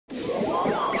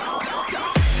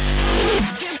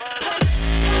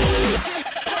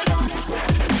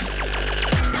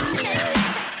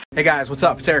Hey guys, what's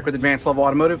up? It's Eric with Advanced Level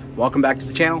Automotive. Welcome back to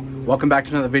the channel. Welcome back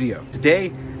to another video. Today,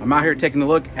 I'm out here taking a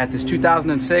look at this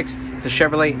 2006. It's a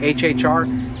Chevrolet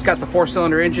HHR. It's got the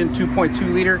 4-cylinder engine,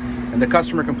 2.2 liter, and the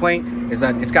customer complaint is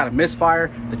that it's got a misfire.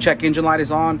 The check engine light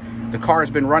is on. The car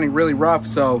has been running really rough,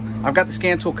 so I've got the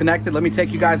scan tool connected. Let me take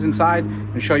you guys inside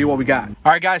and show you what we got.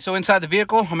 All right, guys, so inside the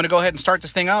vehicle, I'm gonna go ahead and start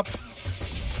this thing up.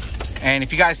 And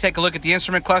if you guys take a look at the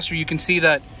instrument cluster, you can see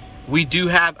that we do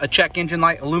have a check engine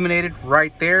light illuminated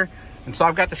right there. And so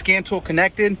I've got the scan tool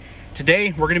connected.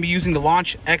 Today, we're gonna be using the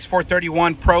Launch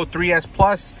X431 Pro 3S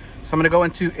Plus. So I'm gonna go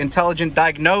into Intelligent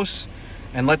Diagnose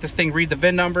and let this thing read the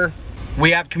VIN number.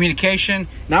 We have communication.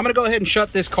 Now I'm gonna go ahead and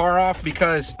shut this car off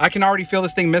because I can already feel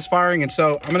this thing misfiring. And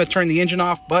so I'm gonna turn the engine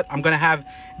off, but I'm gonna have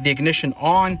the ignition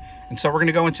on. And so we're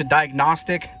gonna go into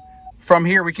diagnostic. From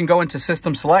here, we can go into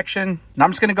system selection. Now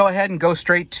I'm just gonna go ahead and go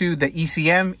straight to the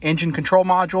ECM, engine control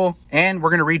module, and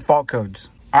we're gonna read fault codes.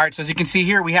 All right, so as you can see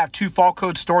here, we have 2 fault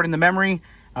codes stored in the memory.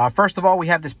 First of all, we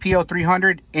have this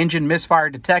P0300 engine misfire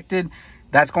detected.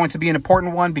 That's going to be an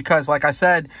important one because, like I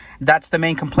said, that's the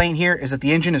main complaint here, is that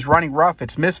the engine is running rough,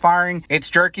 it's misfiring, it's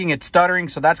jerking, it's stuttering,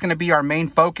 so that's going to be our main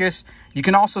focus. You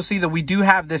can also see that we do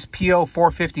have this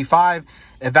P0455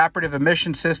 evaporative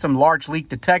emission system large leak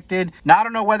detected. Now, I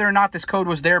don't know whether or not this code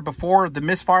was there before the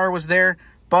misfire was there,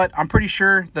 but I'm pretty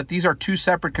sure that these are 2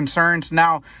 separate concerns.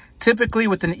 Now, typically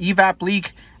with an evap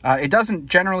leak, it doesn't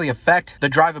generally affect the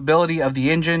drivability of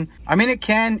the engine. I mean, it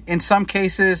can in some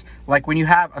cases, like when you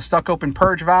have a stuck open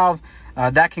purge valve,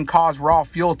 that can cause raw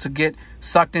fuel to get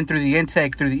sucked in through the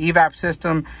intake, through the evap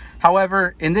system.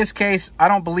 However, in this case, I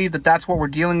don't believe that that's what we're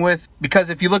dealing with, because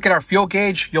if you look at our fuel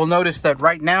gauge, you'll notice that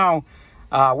right now,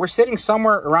 we're sitting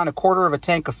somewhere around 1/4 of a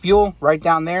tank of fuel right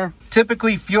down there.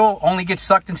 Typically, fuel only gets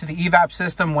sucked into the evap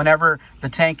system whenever the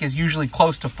tank is usually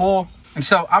close to full. And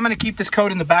so I'm going to keep this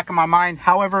code in the back of my mind.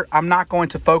 However, I'm not going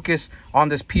to focus on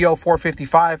this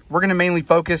P0455. We're going to mainly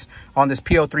focus on this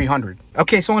P0300.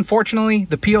 Okay, so unfortunately,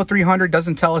 the P0300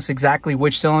 doesn't tell us exactly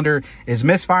which cylinder is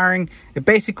misfiring. It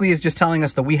basically is just telling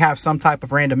us that we have some type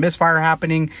of random misfire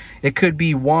happening. It could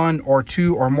be 1 or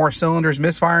 2 or more cylinders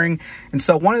misfiring. And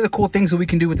so one of the cool things that we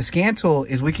can do with the scan tool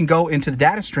is we can go into the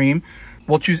data stream.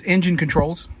 We'll choose engine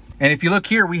controls. And if you look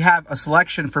here, we have a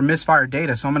selection for misfire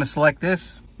data. So I'm going to select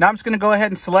this. Now I'm just going to go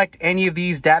ahead and select any of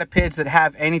these data PIDs that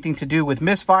have anything to do with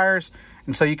misfires.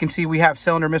 And so you can see we have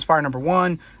cylinder misfire number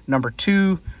 1, number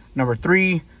 2, number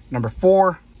 3, number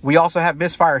 4. We also have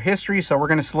misfire history, so we're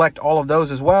going to select all of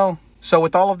those as well. So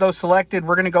with all of those selected,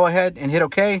 we're going to go ahead and hit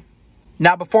OK.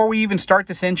 Now, before we even start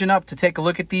this engine up to take a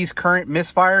look at these current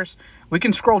misfires, we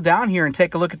can scroll down here and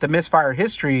take a look at the misfire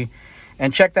history.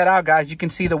 And check that out, guys. You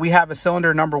can see that we have a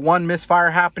cylinder number 1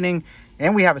 misfire happening,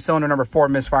 and we have a cylinder number 4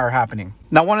 misfire happening.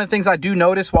 Now, one of the things I do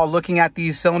notice while looking at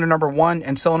these cylinder number 1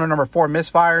 and cylinder number 4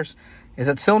 misfires is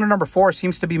that cylinder number 4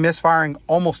 seems to be misfiring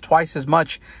almost twice as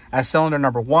much as cylinder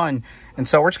number 1. And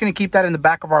so we're just going to keep that in the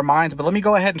back of our minds. But let me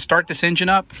go ahead and start this engine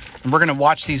up, and we're going to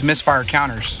watch these misfire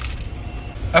counters.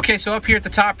 Okay, so up here at the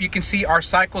top, you can see our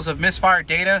cycles of misfire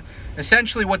data.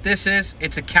 Essentially what this is,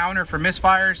 it's a counter for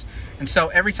misfires. And so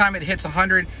every time it hits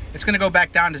 100, it's gonna go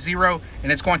back down to 0, and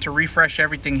it's going to refresh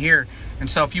everything here. And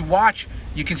so if you watch,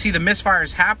 you can see the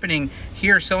misfires happening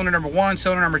here, cylinder number 1,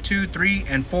 cylinder number 2, 3,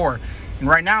 and 4. And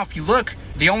right now, if you look,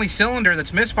 the only cylinder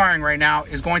that's misfiring right now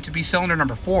is going to be cylinder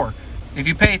number 4. If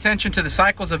you pay attention to the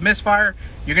cycles of misfire,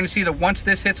 you're going to see that once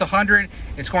this hits 100,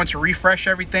 it's going to refresh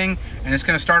everything and it's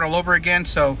going to start all over again.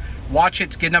 So watch it,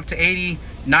 it's getting up to 80,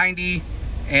 90,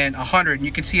 and 100. And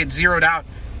you can see it zeroed out.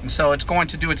 And so it's going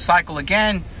to do its cycle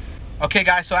again. Okay,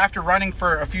 guys, so after running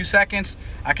for a few seconds,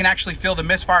 I can actually feel the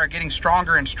misfire getting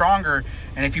stronger and stronger.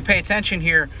 And if you pay attention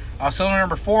here, cylinder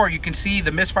number 4, you can see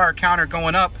the misfire counter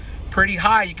going up pretty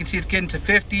high. You can see it's getting to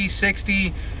 50,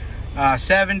 60,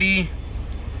 70,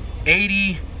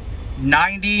 80,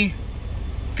 90,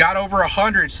 got over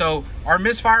 100. So our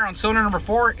misfire on cylinder number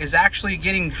 4 is actually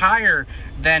getting higher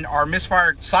than our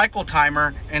misfire cycle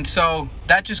timer. And so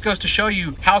that just goes to show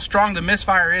you how strong the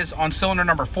misfire is on cylinder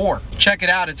number 4. Check it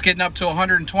out, it's getting up to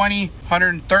 120,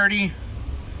 130,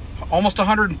 almost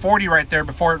 140 right there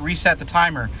before it reset the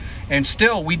timer. And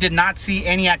still, we did not see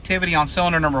any activity on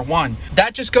cylinder number 1.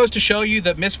 That just goes to show you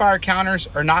that misfire counters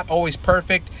are not always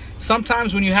perfect.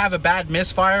 Sometimes when you have a bad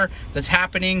misfire that's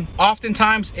happening,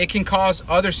 oftentimes it can cause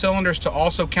other cylinders to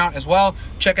also count as well.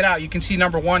 Check it out, you can see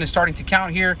number 1 is starting to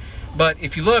count here. But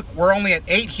if you look, we're only at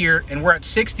 8 here and we're at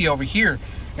 60 over here.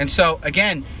 And so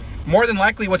again, more than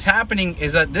likely what's happening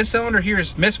is that this cylinder here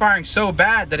is misfiring so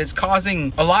bad that it's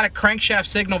causing a lot of crankshaft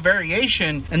signal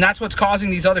variation, and that's what's causing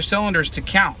these other cylinders to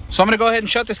count. So I'm gonna go ahead and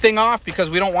shut this thing off because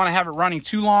we don't wanna have it running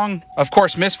too long. Of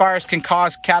course, misfires can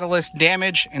cause catalyst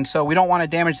damage, and so we don't wanna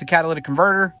damage the catalytic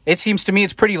converter. It seems to me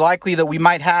it's pretty likely that we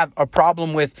might have a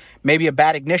problem with maybe a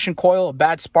bad ignition coil, a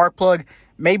bad spark plug,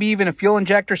 maybe even a fuel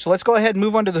injector. So let's go ahead and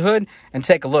move under the hood and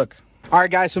take a look. All right,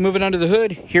 guys, so moving under the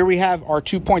hood, here we have our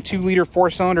 2.2 liter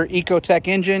 4-cylinder EcoTech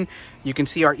engine. You can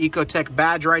see our EcoTech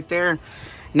badge right there.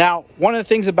 Now, one of the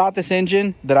things about this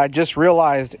engine that I just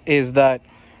realized is that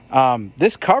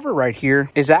this cover right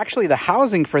here is actually the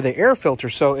housing for the air filter.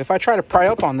 So if I try to pry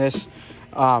up on this,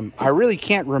 I really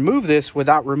can't remove this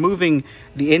without removing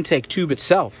the intake tube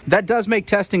itself. That does make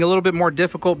testing a little bit more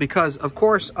difficult because, of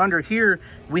course, under here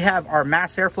we have our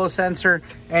mass airflow sensor,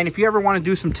 and if you ever want to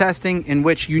do some testing in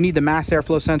which you need the mass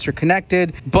airflow sensor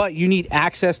connected but you need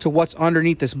access to what's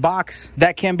underneath this box,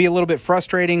 that can be a little bit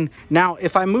frustrating. Now,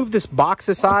 if I move this box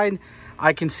aside,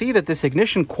 I can see that this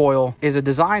ignition coil is a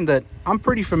design that I'm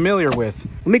pretty familiar with.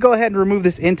 Let me go ahead and remove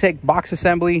this intake box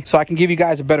assembly so I can give you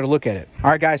guys a better look at it. All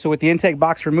right, guys, so with the intake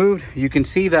box removed, you can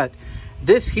see that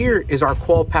this here is our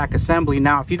coil pack assembly.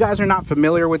 Now, if you guys are not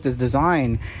familiar with this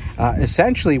design,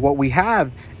 essentially what we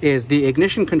have is the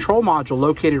ignition control module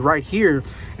located right here,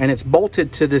 and it's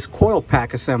bolted to this coil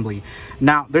pack assembly.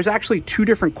 Now, there's actually two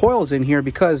different coils in here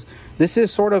because this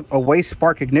is sort of a waste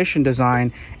spark ignition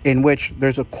design in which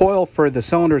there's a coil for the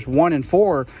cylinders 1 and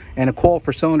 4 and a coil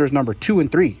for cylinders number 2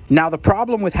 and 3. Now, the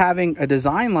problem with having a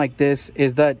design like this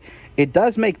is that it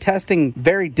does make testing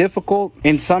very difficult,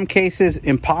 in some cases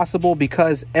impossible,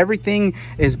 because everything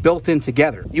is built in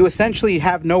together. You essentially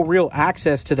have no real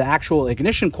access to the actual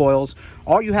ignition coils.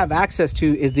 All you have access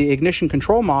to is the ignition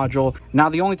control module. Now,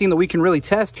 the only thing that we can really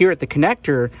test here at the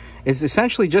connector is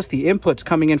essentially just the inputs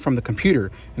coming in from the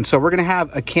computer. And so we're going to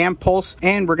have a cam pulse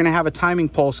and we're going to have a timing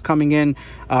pulse coming in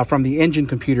from the engine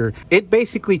computer. It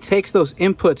basically takes those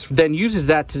inputs, then uses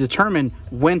that to determine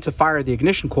when to fire the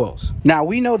ignition coils. Now,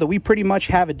 we know that we pretty much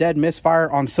have a dead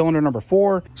misfire on cylinder number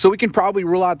 4, so we can probably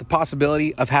rule out the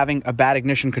possibility of having a bad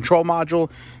ignition control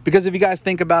module, because if you guys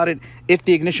think about it, if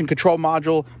the ignition control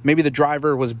module, maybe the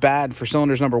driver was bad for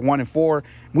cylinders number 1 and 4,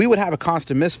 we would have a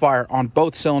constant misfire on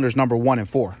both cylinders number 1 and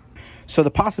 4. So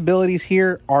the possibilities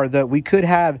here are that we could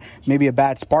have maybe a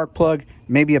bad spark plug,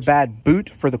 maybe a bad boot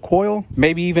for the coil,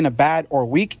 maybe even a bad or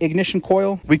weak ignition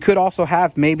coil. We could also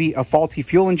have maybe a faulty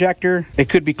fuel injector. It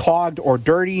could be clogged or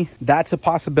dirty. That's a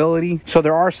possibility. So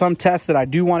there are some tests that I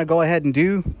do want to go ahead and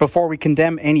do before we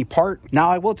condemn any part. Now,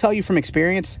 I will tell you from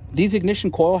experience, these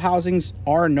ignition coil housings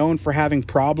are known for having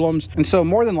problems. And so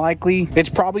more than likely, it's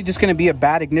probably just going to be a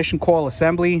bad ignition coil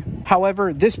assembly.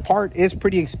 However, this part is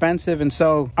pretty expensive, and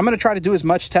so I'm going to try to do as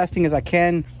much testing as I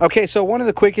can. Okay, so one of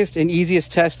the quickest and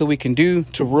easiest tests that we can do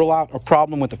to rule out a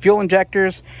problem with the fuel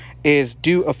injectors is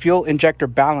do a fuel injector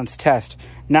balance test.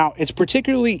 Now, it's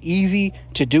particularly easy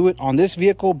to do it on this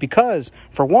vehicle because,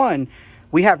 for one,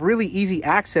 we have really easy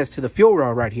access to the fuel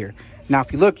rail right here. Now,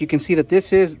 if you look, you can see that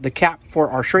this is the cap for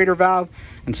our Schrader valve,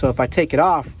 and so if I take it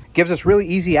off, it gives us really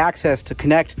easy access to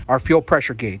connect our fuel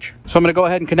pressure gauge. So I'm going to go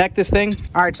ahead and connect this thing.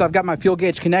 All right, so I've got my fuel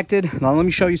gauge connected. Now let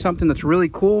me show you something that's really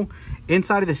cool.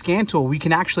 Inside of the scan tool, we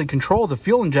can actually control the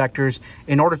fuel injectors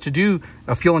in order to do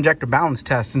a fuel injector balance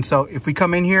test. And so if we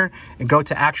come in here and go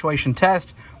to actuation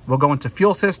test, we'll go into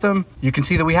fuel system. You can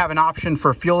see that we have an option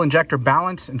for fuel injector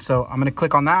balance, and so I'm going to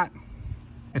click on that.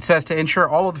 It says to ensure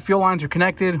all of the fuel lines are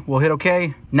connected. We'll hit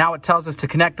OK. Now it tells us to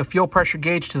connect the fuel pressure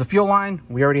gauge to the fuel line.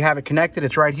 We already have it connected.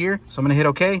 It's right here. So I'm going to hit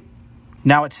OK.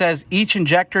 Now it says each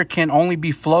injector can only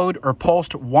be flowed or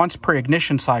pulsed once per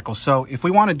ignition cycle. So if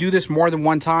we want to do this more than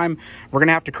one time, we're going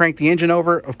to have to crank the engine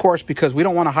over, of course, because we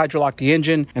don't want to hydrolock the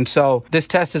engine. And so this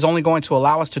test is only going to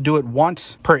allow us to do it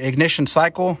once per ignition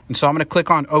cycle. And so I'm going to click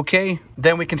on OK.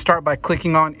 Then we can start by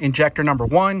clicking on injector number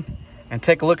 1. And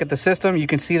take a look at the system. You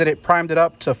can see that it primed it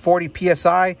up to 40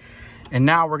 PSI. And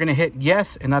now we're gonna hit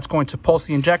yes, and that's going to pulse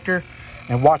the injector.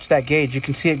 And watch that gauge. You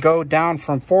can see it go down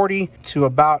from 40 to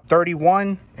about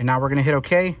 31. And now we're gonna hit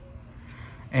OK.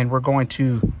 And we're going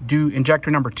to do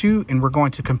injector number 2, and we're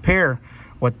going to compare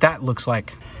what that looks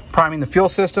like. Priming the fuel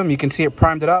system, you can see it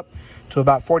primed it up to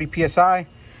about 40 PSI.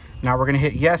 Now we're gonna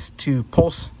hit yes to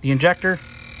pulse the injector.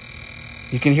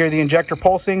 You can hear the injector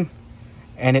pulsing,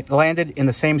 and it landed in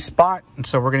the same spot. And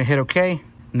so we're going to hit OK.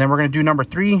 And then we're going to do number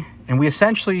 3. And we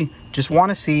essentially just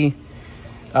want to see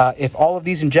if all of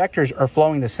these injectors are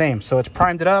flowing the same. So it's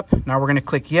primed it up. Now we're going to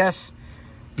click yes.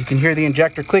 You can hear the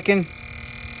injector clicking.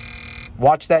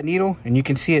 Watch that needle, and you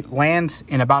can see it lands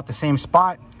in about the same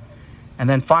spot. And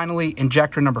then finally,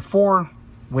 injector number 4.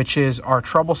 which is our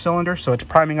trouble cylinder. So it's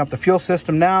priming up the fuel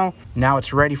system now. Now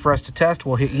it's ready for us to test.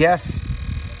 We'll hit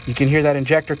yes. You can hear that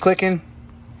injector clicking,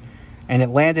 and it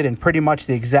landed in pretty much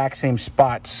the exact same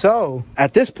spot. So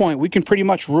at this point, we can pretty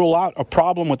much rule out a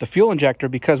problem with the fuel injector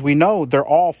because we know they're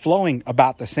all flowing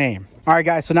about the same. All right,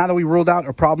 guys, so now that we ruled out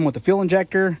a problem with the fuel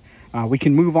injector, we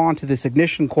can move on to this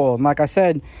ignition coil. And like I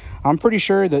said, I'm pretty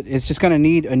sure that it's just going to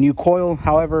need a new coil.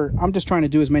 However, I'm just trying to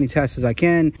do as many tests as I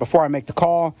can before I make the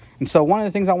call. And so one of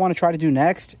the things I want to try to do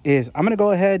next is I'm going to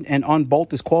go ahead and unbolt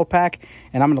this coil pack,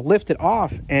 and I'm going to lift it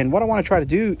off. And what I want to try to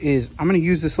do is I'm going to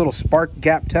use this little spark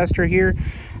gap tester here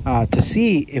to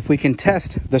see if we can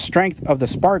test the strength of the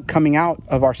spark coming out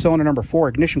of our cylinder number 4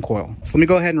 ignition coil. So let me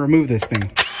go ahead and remove this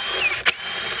thing.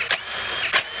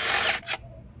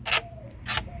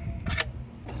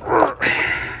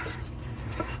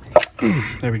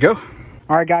 There we go.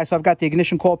 All right, guys, so I've got the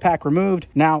ignition coil pack removed.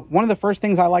 Now, one of the first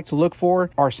things I like to look for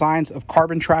are signs of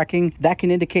carbon tracking. That can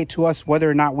indicate to us whether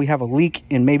or not we have a leak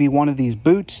in maybe one of these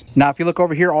boots. Now, if you look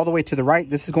over here all the way to the right,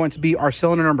 this is going to be our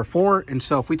cylinder number 4. And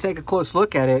so if we take a close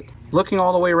look at it, looking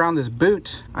all the way around this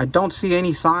boot, I don't see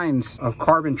any signs of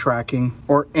carbon tracking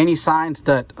or any signs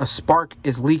that a spark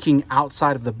is leaking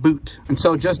outside of the boot. And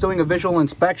so just doing a visual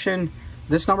inspection,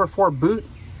 this number 4 boot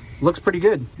looks pretty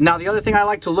good. Now, the other thing I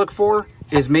like to look for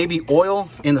is maybe oil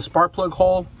in the spark plug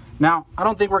hole. Now, I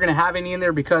don't think we're gonna have any in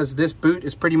there because this boot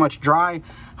is pretty much dry.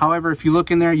 However, if you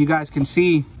look in there, you guys can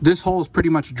see this hole is pretty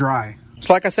much dry.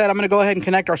 So like I said, I'm gonna go ahead and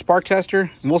connect our spark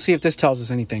tester and we'll see if this tells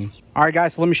us anything. All right,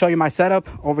 guys, so let me show you my setup.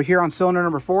 Over here on cylinder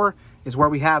number 4 is where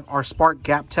we have our spark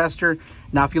gap tester.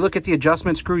 Now, if you look at the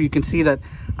adjustment screw, you can see that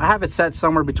I have it set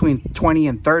somewhere between 20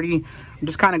 and 30. I'm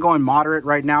just kind of going moderate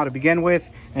right now to begin with.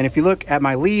 And if you look at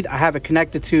my lead, I have it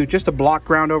connected to just a block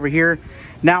ground over here.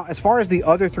 Now, as far as the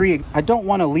other 3, I don't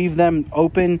want to leave them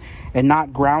open and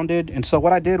not grounded. And so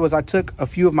what I did was I took a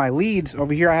few of my leads.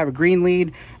 Over here, I have a green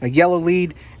lead, a yellow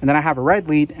lead, and then I have a red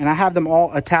lead, and I have them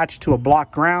all attached to a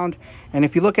block ground. And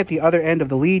if you look at the other end of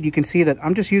the lead, you can see that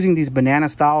I'm just using these banana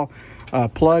style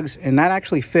plugs, and that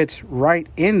actually fits right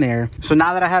in there. So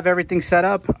now that I have everything set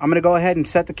up, I'm going to go ahead and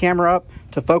set the camera up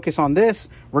to focus on this.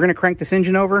 We're going to crank this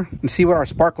engine over and see what our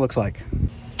spark looks like.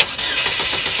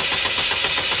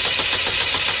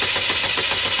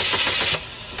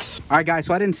 All right, guys,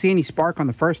 so I didn't see any spark on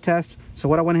the first test. So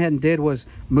what I went ahead and did was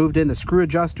moved in the screw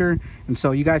adjuster. And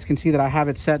so you guys can see that I have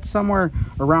it set somewhere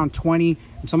around 20.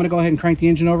 And so I'm gonna go ahead and crank the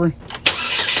engine over.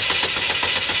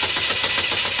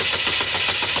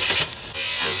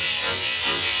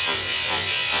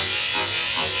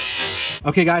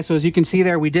 Okay, guys, so as you can see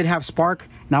there, we did have spark.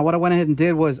 Now what I went ahead and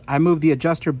did was I moved the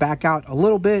adjuster back out a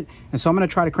little bit. And so I'm gonna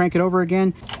try to crank it over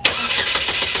again.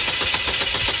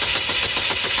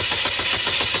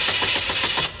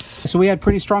 So we had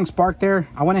pretty strong spark there.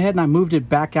 I went ahead and I moved it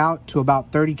back out to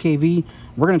about 30 kV.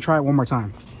 We're gonna try it one more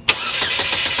time.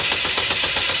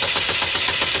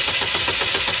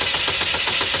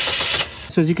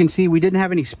 So as you can see, we didn't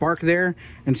have any spark there.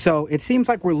 And so it seems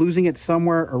like we're losing it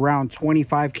somewhere around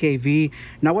 25 kV.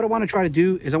 Now what I wanna try to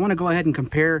do is I wanna go ahead and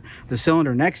compare the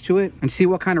cylinder next to it and see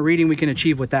what kind of reading we can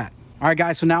achieve with that. All right,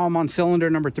 guys, so now I'm on cylinder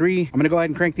number 3. I'm gonna go ahead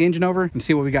and crank the engine over and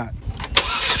see what we got.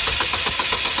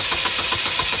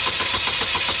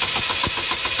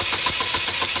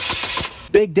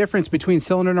 Big difference between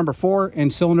cylinder number 4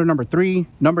 and cylinder number 3.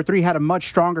 Number 3 had a much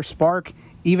stronger spark,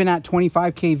 even at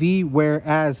 25 kV,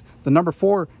 whereas the number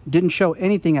 4 didn't show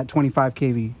anything at 25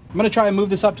 kV. I'm gonna try and move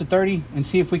this up to 30 and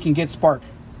see if we can get spark.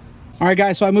 All right,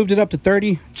 guys, so I moved it up to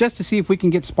 30 just to see if we can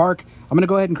get spark. I'm gonna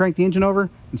go ahead and crank the engine over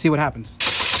and see what happens.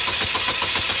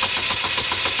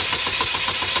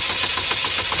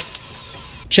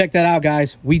 Check that out,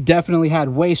 guys. We definitely had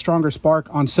way stronger spark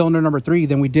on cylinder number 3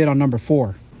 than we did on number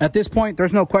 4. At this point,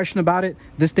 there's no question about it.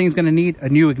 This thing's gonna need a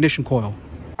new ignition coil.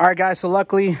 All right, guys, so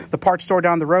luckily the parts store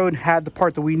down the road had the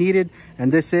part that we needed,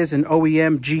 and this is an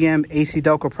OEM GM AC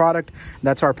Delco product.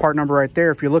 That's our part number right there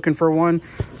if you're looking for one.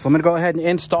 So I'm gonna go ahead and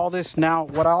install this. Now,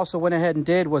 what I also went ahead and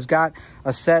did was got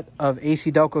a set of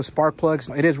AC Delco spark plugs.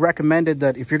 It is recommended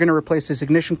that if you're gonna replace this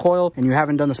ignition coil and you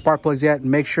haven't done the spark plugs yet,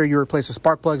 make sure you replace the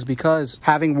spark plugs because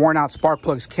having worn out spark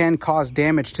plugs can cause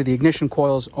damage to the ignition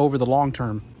coils over the long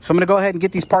term. So I'm gonna go ahead and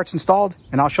get these parts installed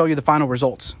and I'll show you the final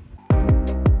results.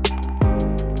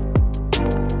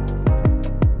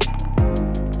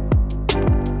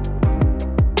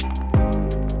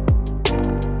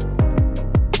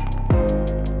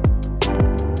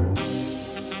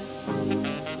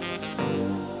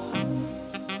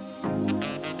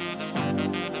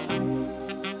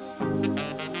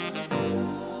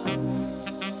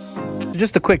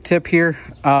 Just a quick tip here.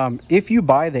 If you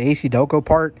buy the AC Delco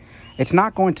part it's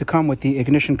not going to come with the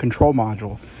ignition control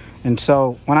module. And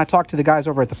so when I talked to the guys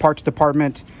over at the parts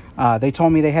department, they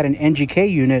told me they had an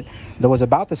NGK unit that was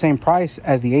about the same price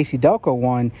as the AC Delco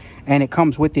one, and it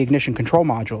comes with the ignition control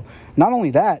module. Not only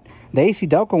that, the AC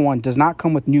Delco one does not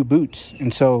come with new boots,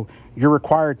 and so you're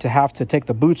required to have to take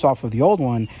the boots off of the old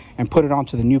one and put it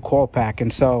onto the new coil pack.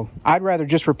 And so I'd rather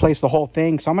just replace the whole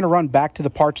thing. So I'm going to run back to the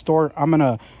parts store. I'm going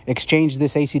to exchange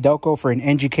this AC Delco for an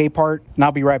NGK part, and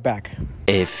I'll be right back.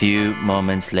 A few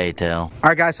moments later. All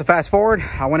right, guys, so fast forward,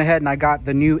 I went ahead and I got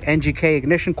the new NGK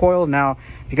ignition coil. Now,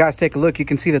 if you guys take a look, you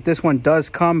can see that this one does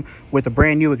come with a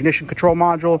brand new ignition control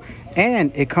module,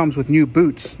 and it comes with new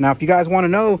boots. Now, if you guys want to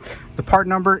know, the part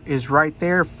number is right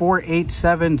there,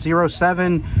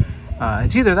 48707.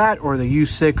 It's either that or the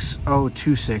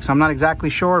U6026. I'm not exactly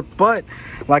sure, but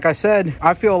like I said,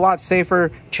 I feel a lot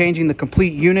safer changing the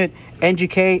complete unit.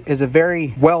 NGK is a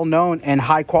very well-known and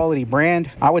high-quality brand.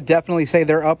 I would definitely say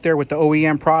they're up there with the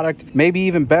OEM product, maybe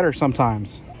even better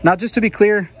sometimes. Now, just to be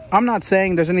clear, I'm not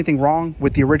saying there's anything wrong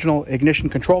with the original ignition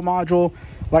control module.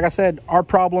 Like I said, our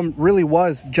problem really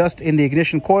was just in the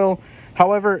ignition coil.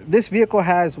 However, this vehicle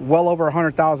has well over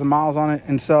 100,000 miles on it,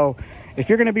 and so if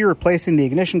you're going to be replacing the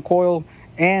ignition coil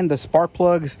and the spark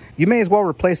plugs, you may as well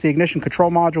replace the ignition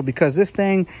control module, because this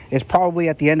thing is probably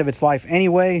at the end of its life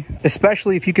anyway,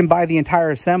 especially if you can buy the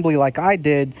entire assembly like I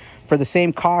did for the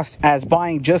same cost as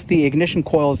buying just the ignition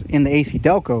coils in the AC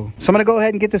Delco. So I'm going to go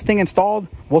ahead and get this thing installed.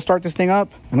 We'll start this thing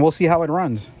up and we'll see how it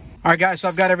runs. All right, guys, so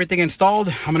I've got everything installed.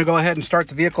 I'm going to go ahead and start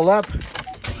the vehicle up.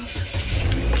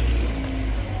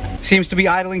 Seems to be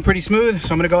idling pretty smooth,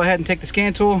 so I'm going to go ahead and take the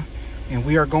scan tool and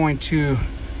we are going to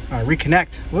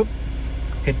reconnect. Whoop.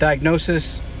 Hit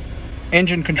diagnosis,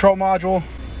 engine control module.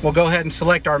 We'll go ahead and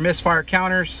select our misfire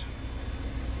counters.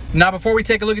 Now, before we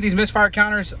take a look at these misfire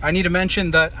counters, I need to mention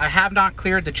that I have not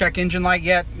cleared the check engine light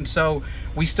yet, and so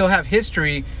we still have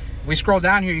history. If we scroll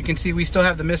down here, you can see we still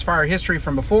have the misfire history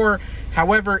from before.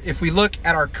 However, if we look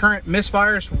at our current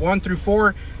misfires 1 through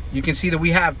 4, you can see that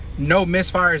we have no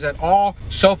misfires at all.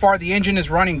 So far, the engine is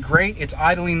running great. It's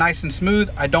idling nice and smooth.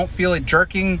 I don't feel it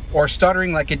jerking or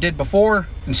stuttering like it did before.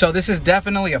 And so this is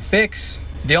definitely a fix.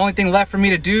 The only thing left for me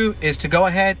to do is to go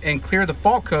ahead and clear the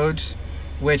fault codes,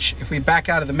 which if we back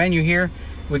out of the menu here,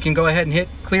 we can go ahead and hit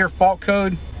clear fault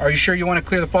code. Are you sure you want to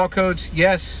clear the fault codes?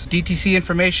 Yes. DTC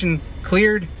information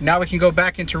cleared. Now we can go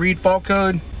back into read fault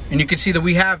code, and you can see that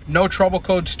we have no trouble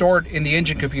code stored in the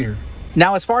engine computer.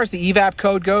 Now, as far as the evap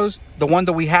code goes, the one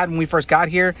that we had when we first got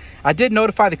here, I did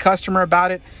notify the customer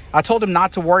about it. I told him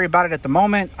not to worry about it at the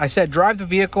moment. I said, drive the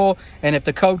vehicle, and if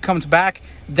the code comes back,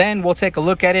 then we'll take a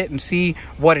look at it and see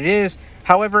what it is.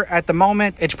 However, at the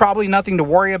moment, it's probably nothing to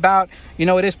worry about. You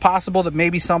know, it is possible that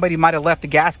maybe somebody might have left the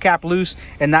gas cap loose,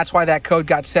 and that's why that code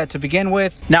got set to begin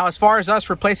with. Now, as far as us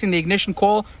replacing the ignition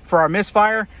coil for our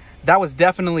misfire, that was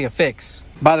definitely a fix.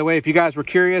 By the way, if you guys were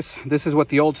curious, this is what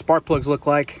the old spark plugs look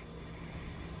like.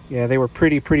 Yeah, they were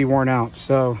pretty worn out,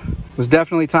 so it was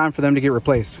definitely time for them to get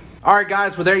replaced. All right,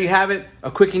 guys, well, there you have it.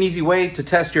 A quick and easy way to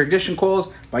test your ignition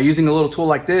coils by using a little tool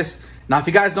like this. Now, if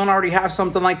you guys don't already have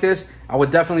something like this, I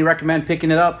would definitely recommend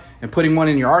picking it up and putting one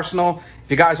in your arsenal.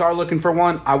 If you guys are looking for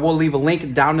one, I will leave a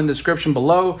link down in the description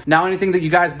below. Now, anything that you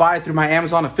guys buy through my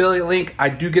Amazon affiliate link, I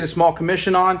do get a small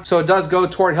commission on, so it does go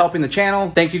toward helping the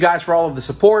channel. Thank you guys for all of the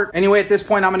support. Anyway, at this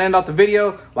point, I'm gonna end off the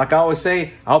video. Like I always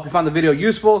say, I hope you found the video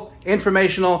useful,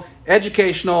 informational,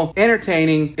 educational,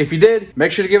 entertaining. If you did,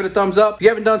 make sure to give it a thumbs up. If you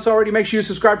haven't done so already, make sure you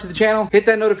subscribe to the channel, hit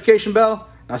that notification bell,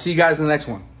 and I'll see you guys in the next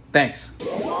one. Thanks.